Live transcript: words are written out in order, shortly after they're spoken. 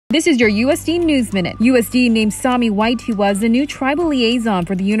This is your USD News Minute. USD named Sahmie Wytewa as the new Tribal Liaison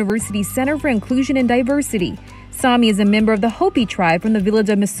for the university's Center for Inclusion and Diversity. Sahmie is a member of the Hopi Tribe from the village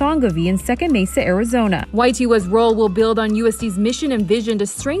of Misongnovi in Second Mesa, Arizona. Wytewa's role will build on USD's mission and vision to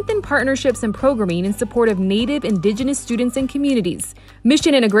strengthen partnerships and programming in support of Native-Indigenous students and communities.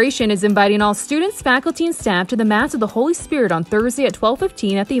 Mission Integration is inviting all students, faculty, and staff to the Mass of the Holy Spirit on Thursday at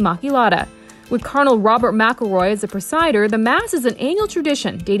 12:15 at the Immaculata. With Cardinal Robert McElroy as the presider, the Mass is an annual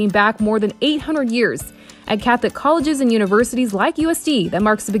tradition dating back more than 800 years at Catholic colleges and universities like USD that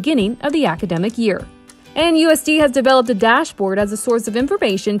marks the beginning of the academic year. And USD has developed a dashboard as a source of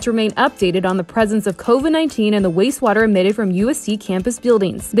information to remain updated on the presence of COVID-19 and the wastewater emitted from USD campus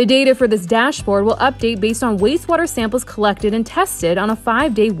buildings. The data for this dashboard will update based on wastewater samples collected and tested on a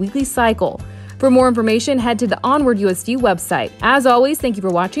 5-day weekly cycle. For more information, head to the Onward USD website. As always, thank you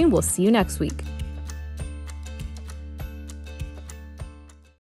for watching. We'll see you next week.